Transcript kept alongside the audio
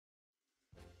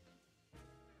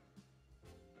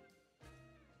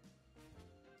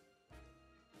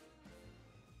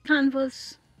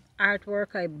Canvas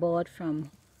artwork I bought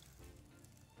from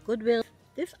Goodwill.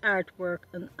 This artwork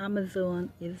on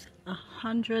Amazon is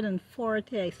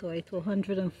 140. I saw it for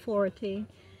 140.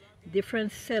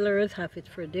 Different sellers have it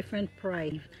for different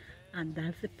price, and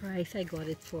that's the price I got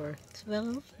it for,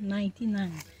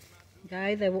 $12.99.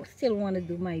 Guys, I still want to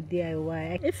do my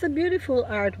DIY. It's a beautiful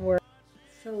artwork.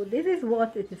 So this is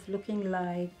what it is looking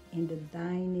like in the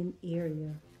dining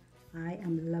area. I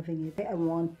am loving it. I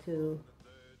want to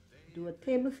do a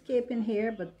tablescape in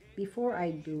here, but before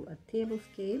I do a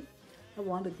tablescape, I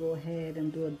want to go ahead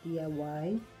and do a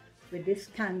DIY with this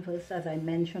canvas, as I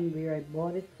mentioned where I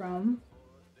bought it from.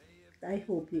 I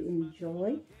hope you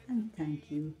enjoy, and thank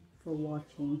you for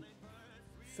watching.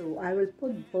 So I will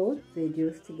put both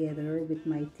videos together with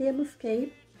my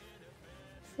tablescape.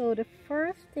 So the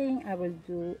first thing I will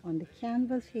do on the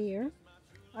canvas here,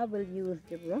 I will use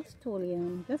the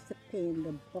Rust-Oleum just to paint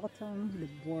the bottom, the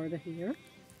border here,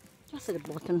 just at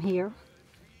the bottom here.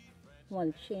 I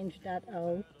want to change that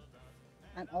out,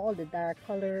 and all the dark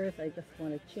colors, I just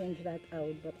want to change that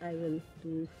out, but I will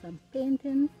do some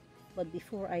painting. But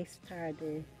before I start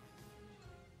the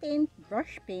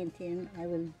brush painting, I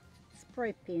will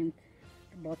spray paint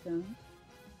the bottom.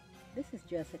 This is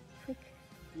just a quick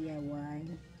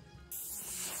DIY.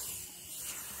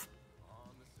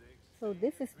 So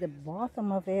this is the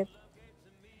bottom of it.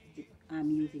 I'm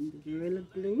using the Gorilla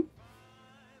Glue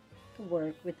to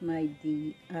work with my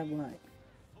DIY.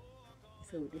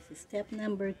 So this is step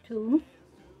number 2.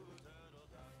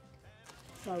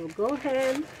 So I will go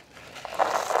ahead,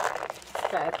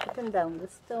 start putting down the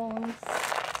stones.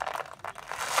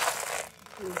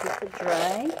 Leave it to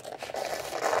dry.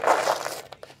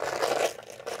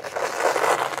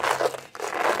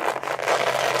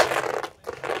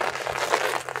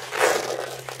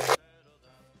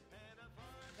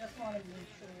 Just want to make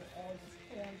sure all the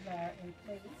stones are in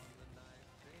place.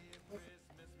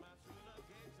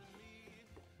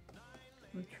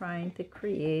 I'm trying to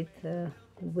create a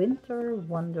winter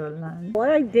wonderland. What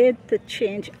I did to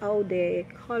change out the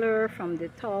color from the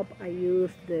top, I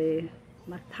used the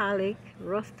metallic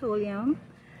Rust-Oleum,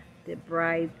 the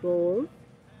bright gold.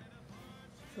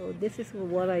 So this is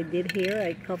what I did here.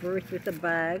 I cover it with a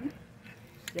bag.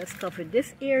 Just cover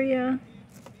this area.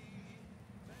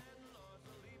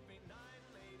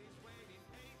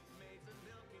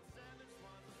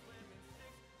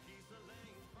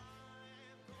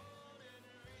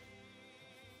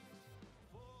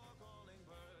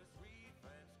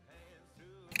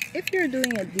 If you're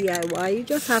doing a DIY, you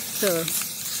just have to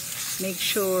make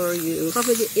sure you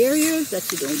cover the areas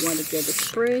that you don't want to get a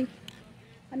spray,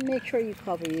 and make sure you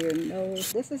cover your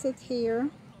nose. This is it here.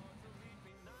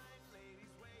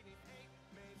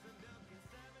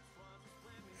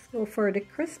 So for the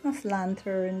Christmas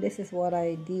lantern, this is what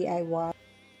I DIY.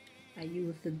 I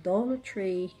used the Dollar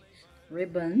Tree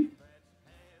ribbon.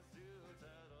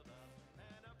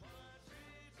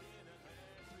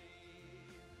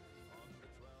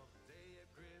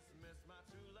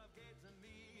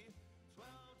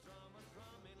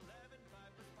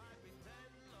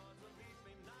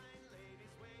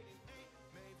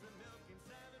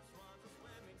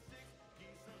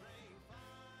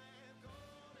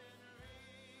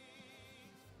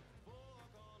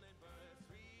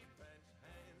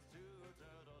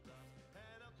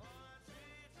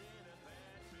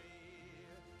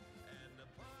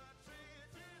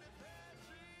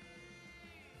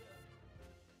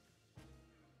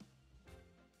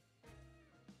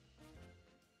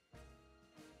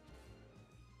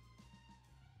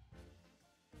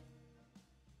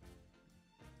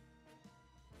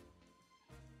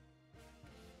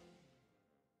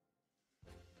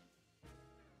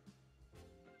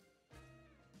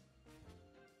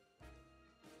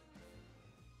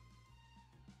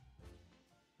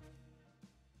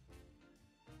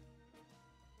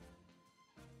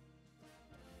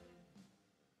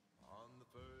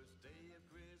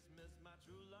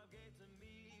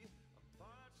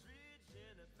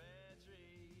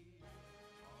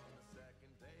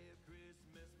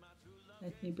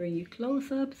 Let me bring you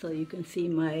close up so you can see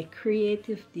my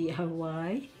creative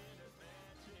DIY.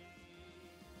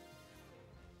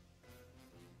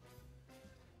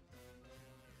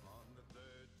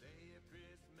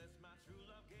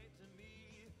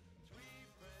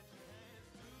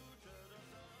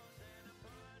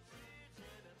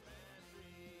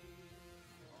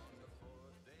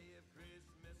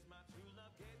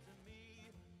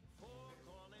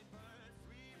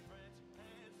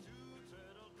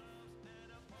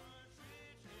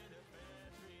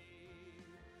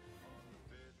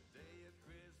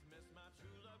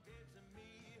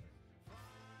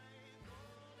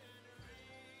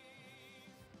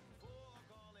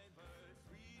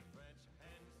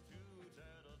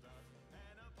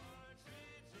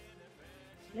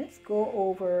 Let's go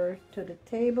over to the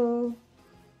table.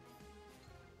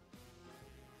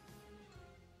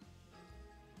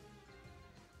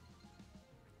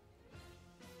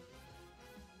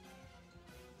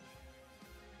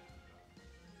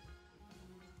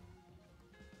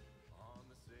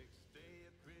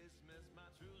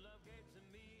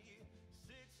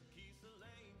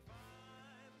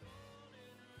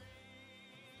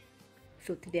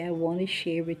 So today I want to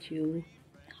share with you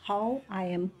how I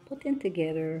am putting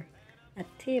together a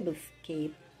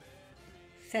tablescape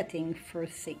setting for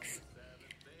 6.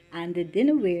 And the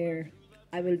dinnerware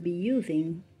I will be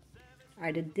using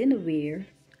are the dinnerware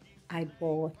I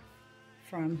bought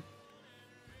from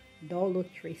Dollar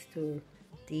Tree store.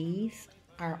 These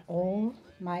are all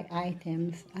my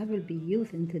items I will be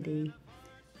using today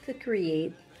to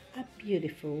create a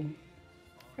beautiful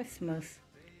Christmas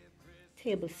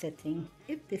table setting.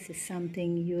 If this is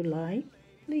something you like,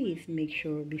 please make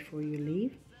sure before you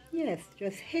leave, yes,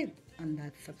 just hit on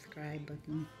that subscribe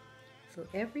button. So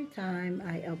every time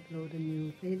I upload a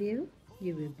new video,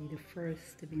 you will be the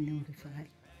first to be notified.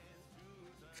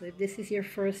 So if this is your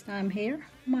first time here,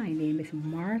 my name is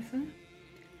Martha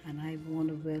and I want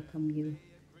to welcome you.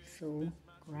 So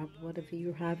grab whatever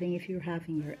you're having. If you're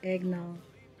having your eggnog,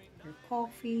 your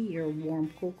coffee, your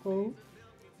warm cocoa,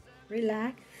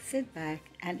 relax, sit back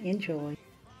and enjoy.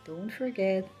 Don't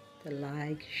forget to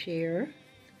like, share,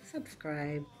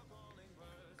 subscribe,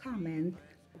 comment.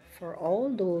 For all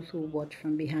those who watch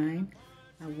from behind,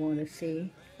 I want to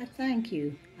say a thank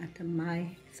you. And to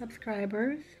my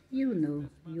subscribers, you know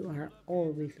you are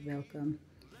always welcome.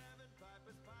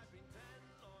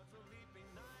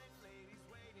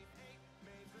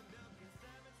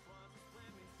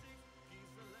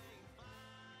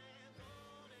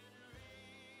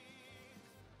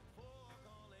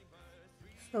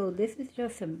 So this is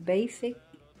just a basic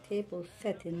table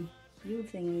setting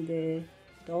using the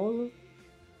Dollar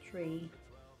Tree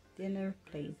dinner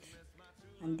plates.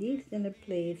 And these dinner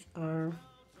plates are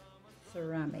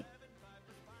ceramic.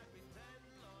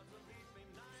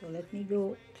 So let me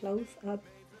go close up